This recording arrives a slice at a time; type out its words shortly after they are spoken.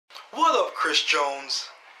What up, Chris Jones?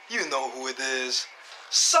 You know who it is.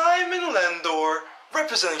 Simon Lendor,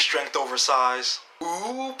 representing strengthOVERsize.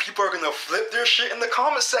 Ooh, people are gonna flip their shit in the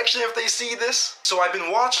comment section if they see this. So I've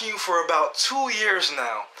been watching you for about 2 years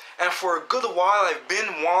now, and for a good while I've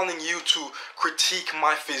been wanting you to critique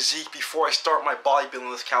my physique before I start my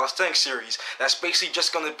bodybuilding with calisthenics series. That's basically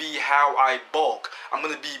just gonna be how I bulk. I'm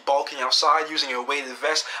gonna be bulking outside using a weighted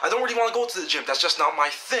vest. I don't really want to go to the gym, that's just not my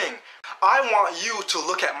thing. I want you to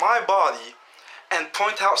look at my body and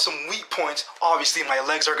point out some weak points. Obviously my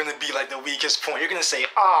legs are gonna be like the weakest point. You're gonna say,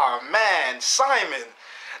 ah man, Simon,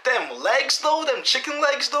 them legs though, them chicken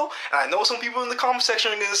legs though. And I know some people in the comment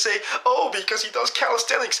section are gonna say, oh, because he does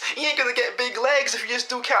calisthenics, he ain't gonna get big legs if you just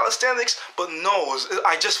do calisthenics. But no,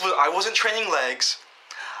 I wasn't training legs.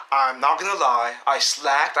 I'm not gonna lie, I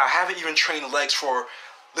slacked. I haven't even trained legs for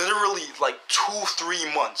literally like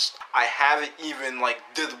 2-3 months. I haven't even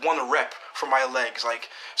did 1 rep for my legs,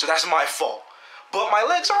 so that's my fault. But my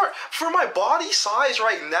legs are, for my body size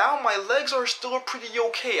right now, my legs are still pretty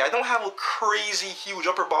okay. I don't have a crazy huge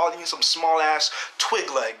upper body and some small ass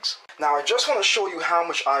twig legs. Now I just want to show you how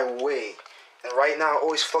much I weigh. And right now it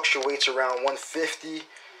always fluctuates around 150,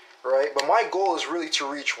 right? But my goal is really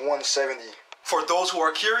to reach 170. For those who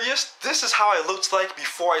are curious, this is how I looked like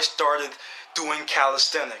before I started doing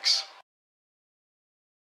calisthenics.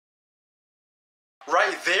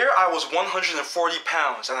 Right there, I was 140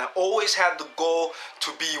 pounds, and I always had the goal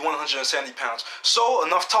to be 170 pounds. So,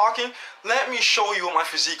 enough talking, let me show you what my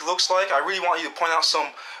physique looks like. I really want you to point out some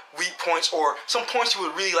weak points, or some points you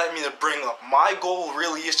would really like me to bring up. My goal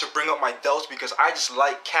really is to bring up my delts, because I just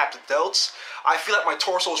like capped delts. I feel like my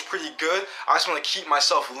torso is pretty good. I just want to keep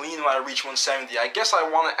myself lean when I reach 170. I guess I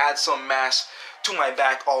want to add some mass to my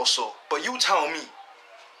back also, but you tell me.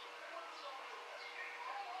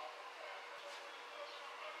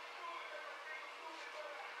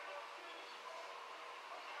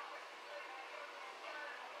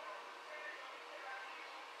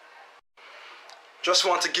 Just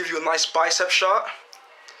want to give you a nice bicep shot.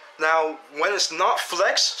 Now, when it's not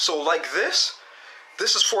flexed, so like this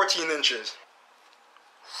is 14 inches.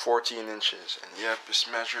 14 inches, and yep, it's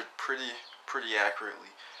measured pretty accurately.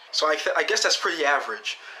 So I guess that's pretty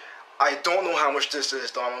average. I don't know how much this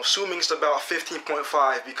is though. I'm assuming it's about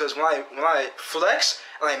 15.5, because when I flex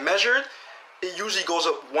and I measured, it usually goes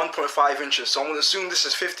up 1.5 inches. So I'm gonna assume this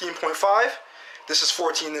is 15.5, this is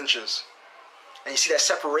 14 inches. And you see that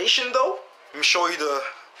separation though? Let me show you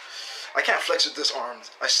I can't flex with this arm.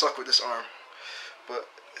 I suck with this arm. But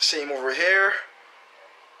same over here.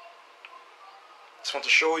 Just want to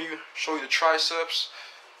show you the triceps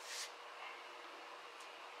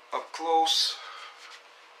up close.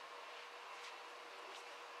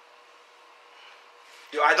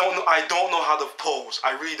 Yo, I don't know how to pose.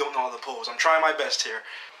 I really don't know how to pose. I'm trying my best here.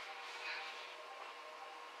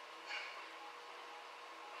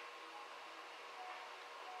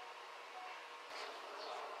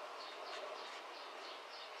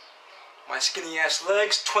 My skinny ass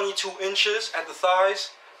legs, 22 inches at the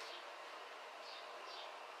thighs.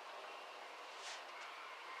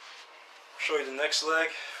 Show you the next leg,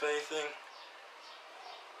 if anything.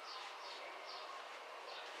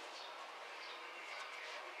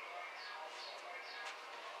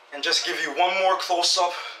 And just give you one more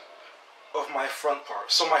close-up of my front part.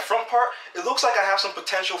 So my front part, it looks like I have some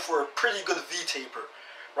potential for a pretty good V-taper.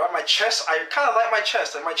 Right, my chest, I kind of like my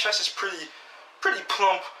chest. And my chest is pretty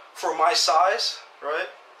plump for my size, right?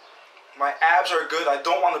 My abs are good. I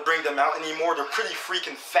don't want to bring them out anymore. They're pretty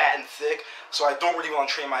freaking fat and thick, so I don't really want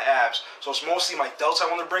to train my abs. So it's mostly my delts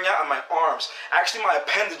I want to bring out and my arms. Actually, my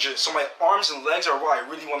appendages. So my arms and legs are where I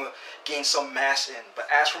really want to gain some mass in. But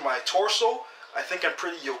as for my torso, I think I'm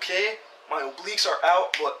pretty okay. My obliques are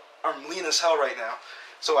out, but I'm lean as hell right now.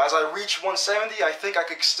 So as I reach 170, I think I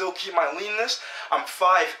could still keep my leanness. I'm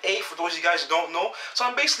 5'8", for those of you guys who don't know. So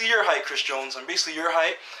I'm basically your height, Chris Jones. I'm basically your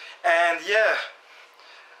height. And yeah,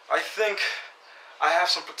 I think I have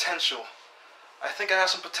some potential.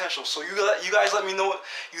 So you guys let me know what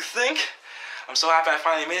you think. I'm so happy I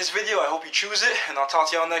finally made this video. I hope you choose it, and I'll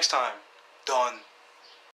talk to y'all next time. Done.